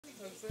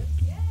No,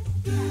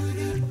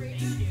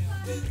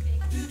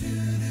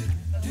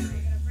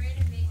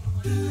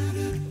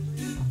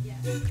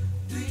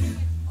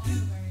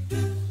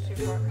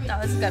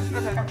 this is good.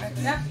 Perfect.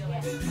 Yep.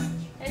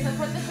 Okay, so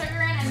put the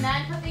sugar in and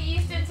then put the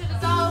yeast in to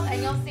dissolve,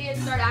 and you'll see it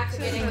start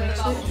activating with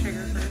the bubbles.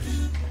 Sugar first.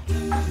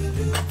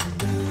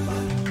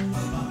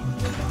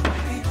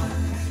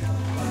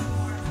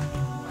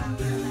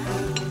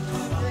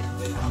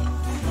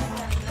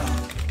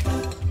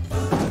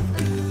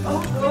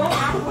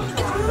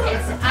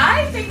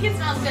 I think it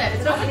smells good.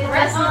 It's only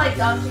I smell like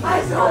dog food.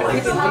 I smell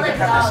like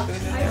dog.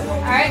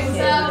 Alright,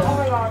 so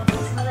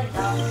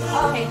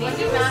okay, when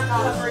you not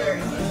cover your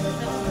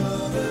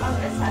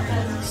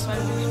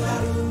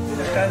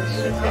I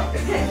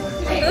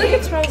feel like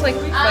it smells like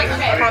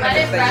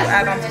condiments that you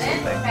add onto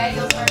something. Okay,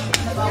 you'll start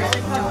seeing the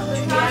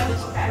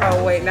bubbles. Oh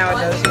wait, now it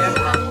does, yeah.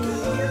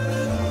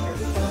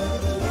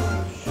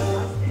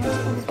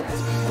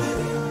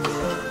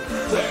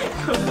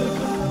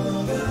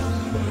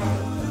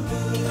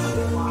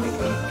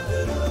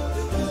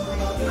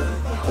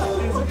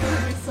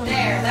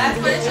 There, that's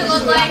what it should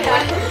look like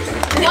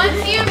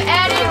once you've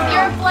added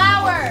your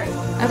flour.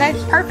 Okay,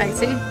 perfect.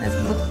 See, this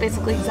looks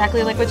basically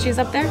exactly like what she's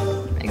up there.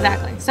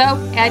 Exactly. So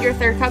add your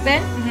third cup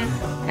in.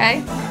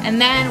 Okay, and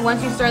then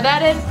once you stir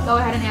that in, go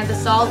ahead and add the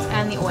salt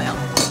and the oil.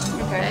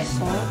 Okay.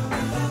 Salt.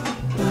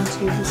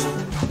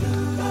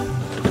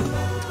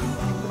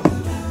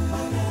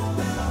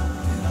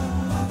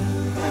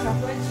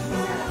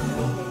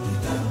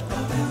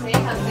 See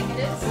how thick it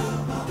is?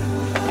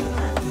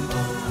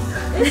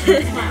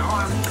 This is my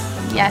arm.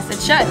 Yes,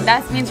 it should.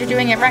 That means you're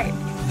doing it right.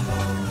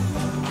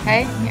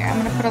 Okay, here, I'm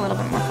gonna put a little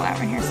bit more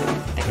flour in here so it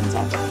thickens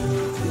up.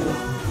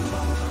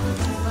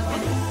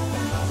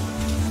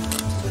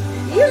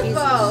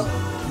 Beautiful.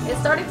 It's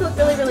starting to look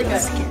really, really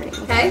good.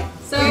 Okay,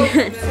 so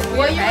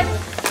what you're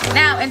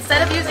now,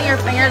 instead of using your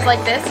fingers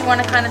like this, you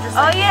want to kind of just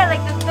like, yeah,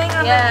 like the thing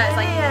on the it's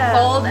like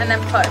hold and then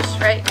push,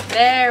 right?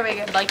 There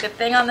we go, like the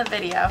thing on the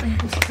video.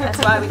 That's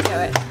why we do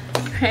it,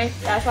 right?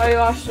 That's why we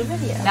watched the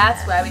video.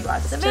 That's why we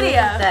watch the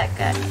video. That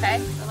good. Okay,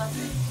 so let's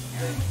see.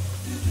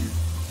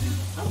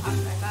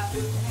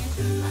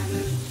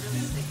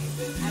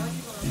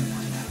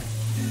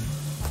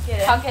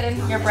 Tuck it in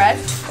your bread.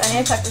 I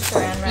need to tuck the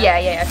saran wrap.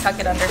 Yeah, tuck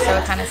it under so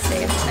it kind of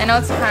stays. I know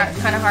it's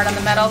kind of hard on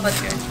the metal, but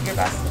your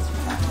best is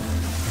fine.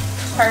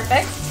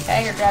 Perfect.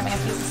 Okay, you're grabbing a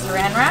piece of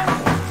saran wrap.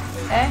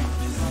 Okay,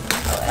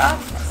 pull it off,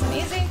 nice and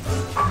easy.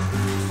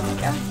 There we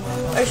go.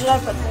 Or should I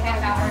put the Half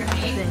hour to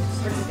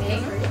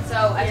bake. So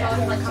I told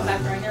them to like come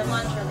back during their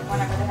lunch or like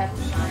whenever they had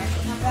some time to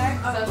come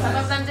back. So some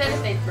of them did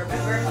if they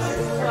remember.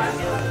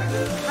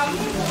 How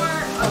many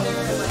more other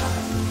like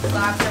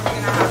labs are we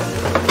gonna have?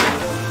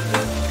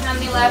 How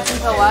many labs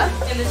until what?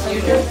 In this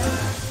unit?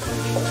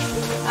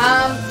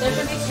 There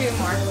should be 2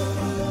 more.